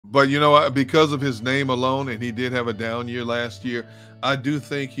But you know, because of his name alone, and he did have a down year last year, I do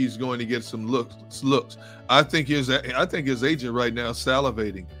think he's going to get some looks. I think his agent right now is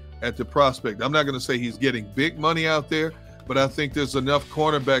salivating at the prospect. I'm not going to say he's getting big money out there, but I think there's enough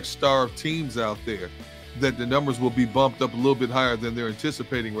cornerback star teams out there that the numbers will be bumped up a little bit higher than they're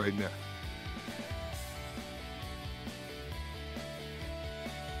anticipating right now.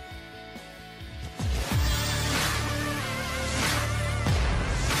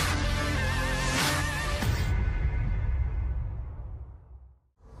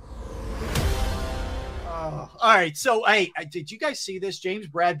 All right, so hey, did you guys see this? James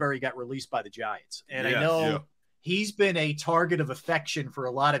Bradberry got released by the Giants, and I know he's been a target of affection for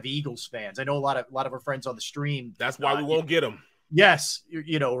a lot of Eagles fans. I know a lot of our friends on the stream. That's why we won't get him. Yes,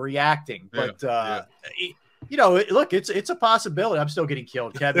 reacting, but look, it's a possibility. I'm still getting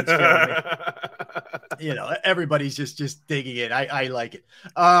killed. Kevin's killing me. Everybody's just digging it. I like it.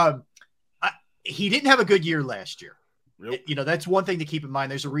 He didn't have a good year last year. Yep. That's one thing to keep in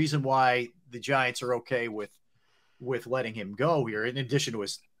mind. There's a reason why the Giants are okay with letting him go here, in addition to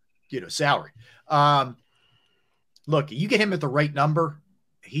his, salary. Look, you get him at the right number,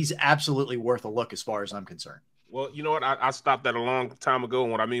 he's absolutely worth a look as far as I'm concerned. Well, you know what? I stopped that a long time ago.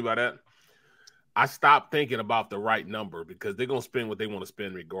 And what I mean by that, I stopped thinking about the right number because they're going to spend what they want to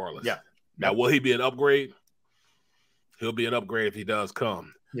spend regardless. Yeah. Now, will he be an upgrade? He'll be an upgrade if he does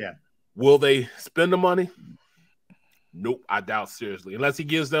come. Yeah. Will they spend the money? Nope, I doubt seriously. Unless he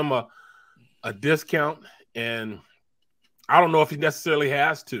gives them a discount, and I don't know if he necessarily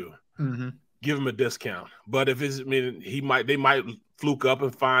has to give him a discount. But if it's, they might fluke up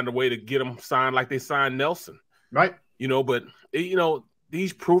and find a way to get him signed like they signed Nelson. Right. But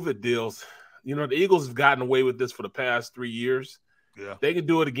these prove-it deals, the Eagles have gotten away with this for the past 3 years. Yeah. They can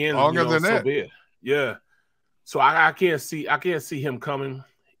do it again. Longer than that. So be it. Yeah. So I can't see him coming.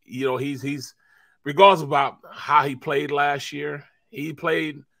 He's regardless about how he played last year, he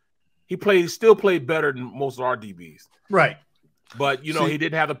still played better than most of our DBs. Right. But, he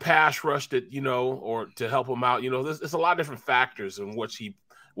didn't have the pass rush that, or to help him out. There's a lot of different factors in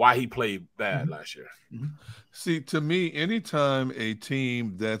why he played bad last year. See, to me, anytime a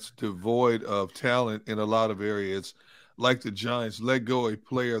team that's devoid of talent in a lot of areas, like the Giants, let go a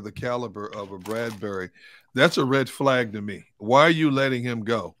player the caliber of a Bradberry, that's a red flag to me. Why are you letting him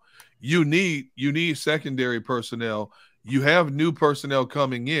go? You need secondary personnel. You have new personnel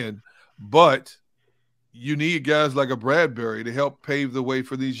coming in, but you need guys like a Bradberry to help pave the way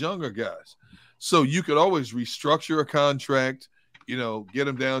for these younger guys. So you could always restructure a contract, get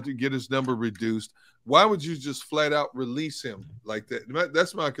him down to get his number reduced. Why would you just flat out release him like that?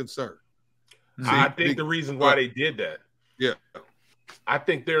 That's my concern. See, I think the reason why they did that, I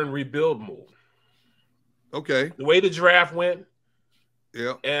think they're in rebuild mode. Okay. The way the draft went,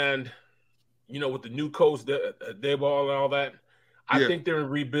 yeah, and with the new coach, Dayball and all that, I think they're in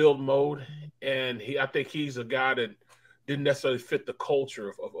rebuild mode, and I think he's a guy that didn't necessarily fit the culture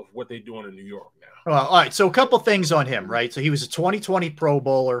of what they're doing in New York now. Well, all right, so a couple things on him, right? So he was a 2020 Pro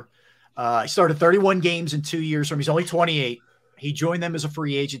Bowler. He started 31 games in 2 years from. He's only 28. He joined them as a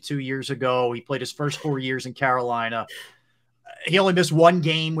free agent 2 years ago. He played his first 4 years in Carolina. He only missed one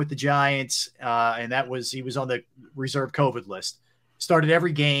game with the Giants, and he was on the reserve COVID list. Started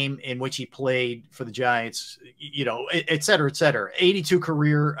every game in which he played for the Giants, et cetera, et cetera. 82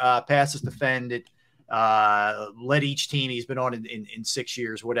 career passes defended, led each team he's been on in 6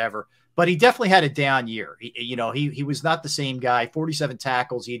 years, whatever. But he definitely had a down year. He was not the same guy. 47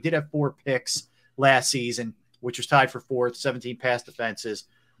 tackles. He did have 4 picks last season, which was tied for 4th, 17 pass defenses.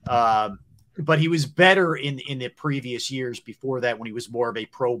 But he was better in the previous years before that when he was more of a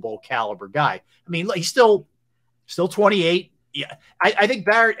Pro Bowl caliber guy. I mean, he's still 28. Yeah, I think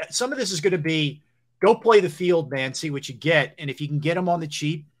Barrett, some of this is going to be go play the field, man, see what you get. And if you can get him on the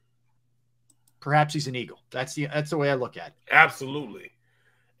cheap, perhaps he's an Eagle. That's the way I look at it. Absolutely.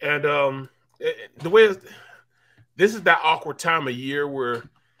 And the way this is that awkward time of year where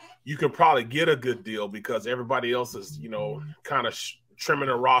you can probably get a good deal because everybody else is, kind of trimming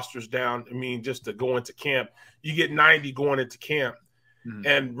their rosters down. I mean, just to go into camp, you get 90 going into camp,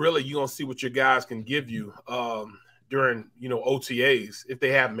 and really you're going to see what your guys can give you during, OTAs, if they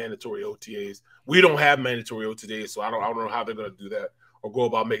have mandatory OTAs. We don't have mandatory OTAs, so I don't know how they're going to do that or go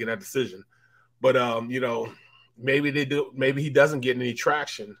about making that decision. But, maybe they do. Maybe he doesn't get any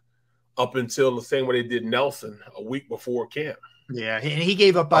traction up until the same way they did Nelson a week before camp. Yeah, and he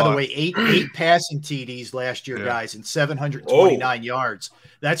gave up, by the way, eight passing TDs last year, guys, and 729 yards.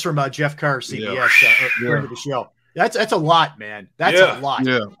 That's from Jeff Kerr, CBS, friend of the show. That's a lot, man. That's a lot.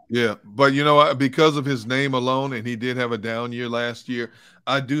 Yeah. But you know, because of his name alone, and he did have a down year last year,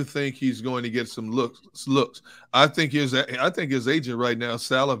 I do think he's going to get some looks. I think his agent right now is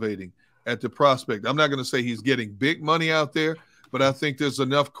salivating at the prospect. I'm not going to say he's getting big money out there, but I think there's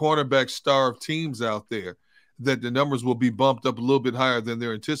enough cornerback-starved teams out there that the numbers will be bumped up a little bit higher than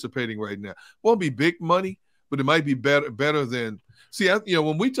they're anticipating right now. Won't be big money, but it might be better than. See,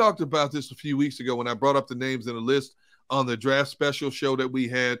 when we talked about this a few weeks ago, when I brought up the names in the list on the draft special show that we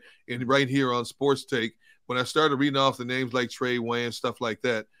had, and right here on Sports Take, when I started reading off the names like Trey Wayne, stuff like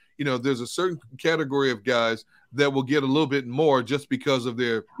that, there's a certain category of guys that will get a little bit more just because of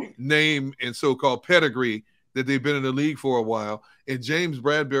their name and so-called pedigree that they've been in the league for a while. And James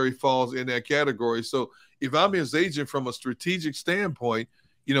Bradberry falls in that category. So if I'm his agent from a strategic standpoint,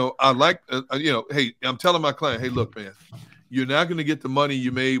 I like, hey, I'm telling my client, hey, look, man, you're not going to get the money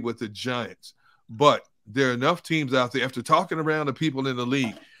you made with the Giants, but there are enough teams out there. After talking around to people in the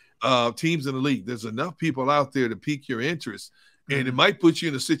league, teams in the league, there's enough people out there to pique your interest. And it might put you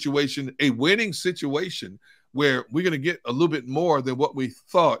in a winning situation where we're going to get a little bit more than what we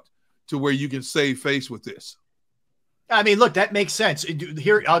thought, to where you can save face with this. I mean, look, that makes sense.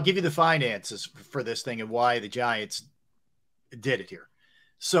 Here, I'll give you the finances for this thing and why the Giants did it here.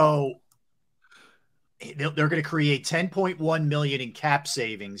 So they're going to create $10.1 million in cap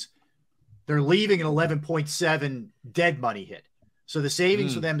savings. They're leaving an 11.7 dead money hit. So the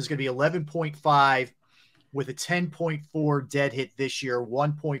savings for them is going to be 11.5 with a 10.4 dead hit this year,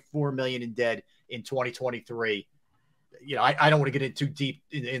 1.4 million in dead in 2023. I don't want to get into too deep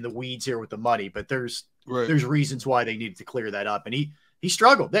in the weeds here with the money, but there's reasons why they needed to clear that up. And he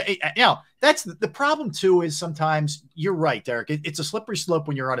struggled. Now, that's the problem too, is sometimes you're right, Derek. It's a slippery slope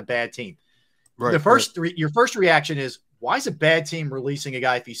when you're on a bad team. Right. Your first reaction is, why is a bad team releasing a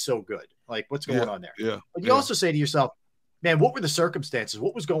guy if he's so good? Like, what's going on there? Yeah. But you also say to yourself, man, what were the circumstances?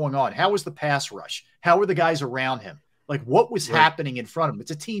 What was going on? How was the pass rush? How were the guys around him? Like, what was happening in front of him?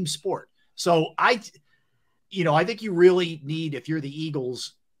 It's a team sport. So I think you really need, if you're the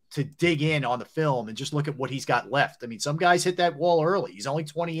Eagles, to dig in on the film and just look at what he's got left. I mean, some guys hit that wall early. He's only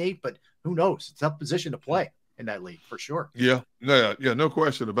 28, but who knows? It's a tough position to play in that league for sure. Yeah, no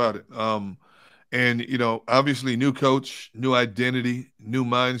question about it. And, obviously new coach, new identity, new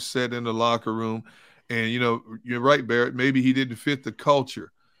mindset in the locker room. And, you're right, Barrett, maybe he didn't fit the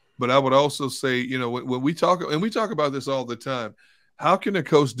culture. But I would also say, when we talk, and we talk about this all the time, how can a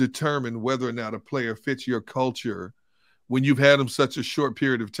coach determine whether or not a player fits your culture when you've had him such a short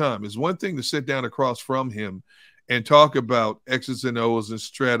period of time? It's one thing to sit down across from him and talk about X's and O's and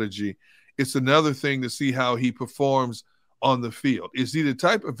strategy. It's another thing to see how he performs on the field. Is he the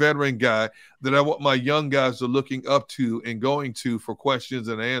type of veteran guy that I want my young guys are looking up to and going to for questions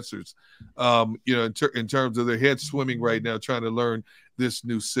and answers, in terms of their head swimming right now, trying to learn this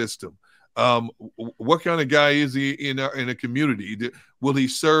new system? What kind of guy is he in a community? Will he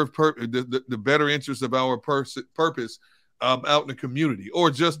serve the better interests of our purpose out in the community, or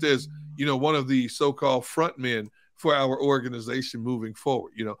just as one of the so-called front men for our organization moving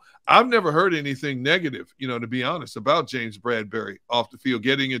forward? I've never heard anything negative, to be honest, about James Bradberry off the field,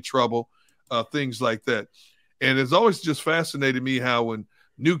 getting in trouble, things like that. And it's always just fascinated me how when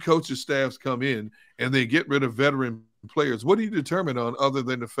new coaching staffs come in and they get rid of veteran players, what do you determine on other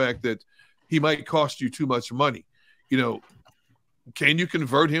than the fact that he might cost you too much money? Can you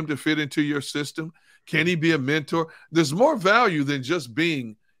convert him to fit into your system? Can he be a mentor? There's more value than just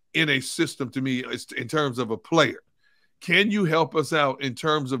being in a system to me in terms of a player. Can you help us out in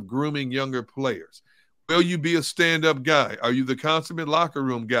terms of grooming younger players? Will you be a stand-up guy? Are you the consummate locker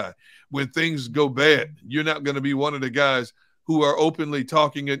room guy? When things go bad, you're not going to be one of the guys who are openly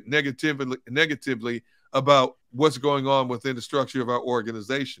talking negatively about what's going on within the structure of our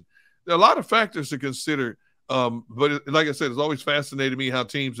organization. There are a lot of factors to consider, but like I said, it's always fascinated me how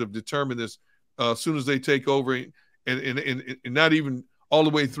teams have determined this as soon as they take over, and not even all the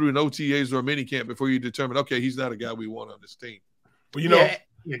way through an OTAs or a minicamp before you determine, okay, he's not a guy we want on this team. Well,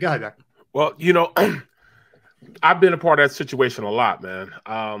 go ahead, Doc. Well, I've been a part of that situation a lot, man.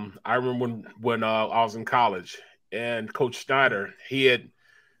 I remember when I was in college, and Coach Schneider, he had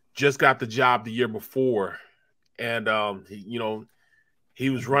just got the job the year before, and he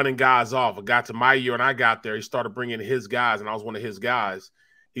was running guys off. It got to my year, and I got there. He started bringing his guys, and I was one of his guys.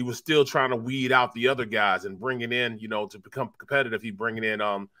 He was still trying to weed out the other guys and bringing in, to become competitive. He bringing in,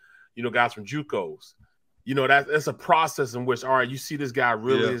 guys from JUCOs. That's a process in which, all right, you see this guy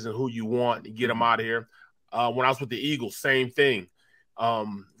really isn't who you want, and get him out of here. When I was with the Eagles, same thing.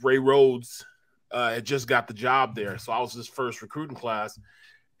 Ray Rhodes had just got the job there, so I was his first recruiting class.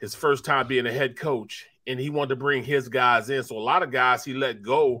 His first time being a head coach, and he wanted to bring his guys in. So a lot of guys he let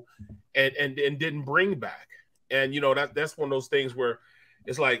go and didn't bring back. And, you know, that's one of those things where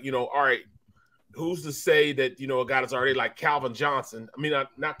it's like, you know, all right, who's to say that, you know, a guy that's already like Calvin Johnson. I mean,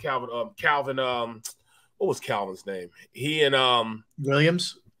 not Calvin, Calvin, what was Calvin's name? He and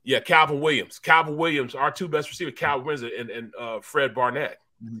Williams. Yeah, Calvin Williams. Calvin Williams, our two best receivers, Calvin Williams and Fred Barnett.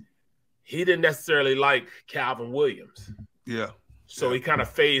 Mm-hmm. He didn't necessarily like Calvin Williams. Yeah. So he kind of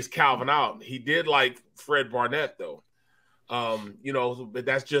phased Calvin out. He did like Fred Barnett, though. You know, but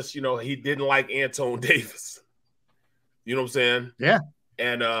that's just, you know, he didn't like Anton Davis. You know what I'm saying? Yeah.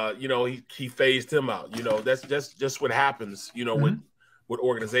 And, you know, he phased him out. You know, that's just what happens, you know, with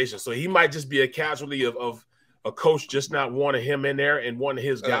organizations. So he might just be a casualty of a coach just not wanting him in there and wanting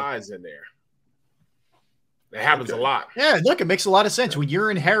his guys in there. That happens a lot. Yeah, look, it makes a lot of sense. When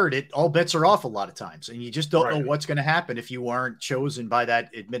you're inherited, all bets are off a lot of times, and you just don't know what's going to happen if you aren't chosen by that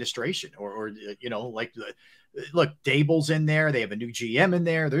administration or you know, like look, Dable's in there. They have a new GM in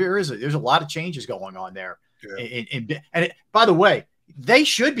there. There's a lot of changes going on there. Yeah. And by the way, they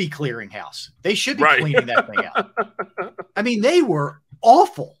should be clearing house. They should be cleaning that thing out. I mean, they were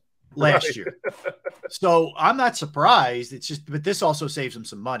awful last year. So I'm not surprised. It's just, but this also saves them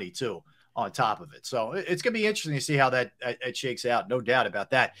some money too on top of it. So it's going to be interesting to see how that shakes out. No doubt about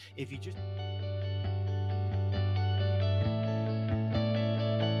that. If you just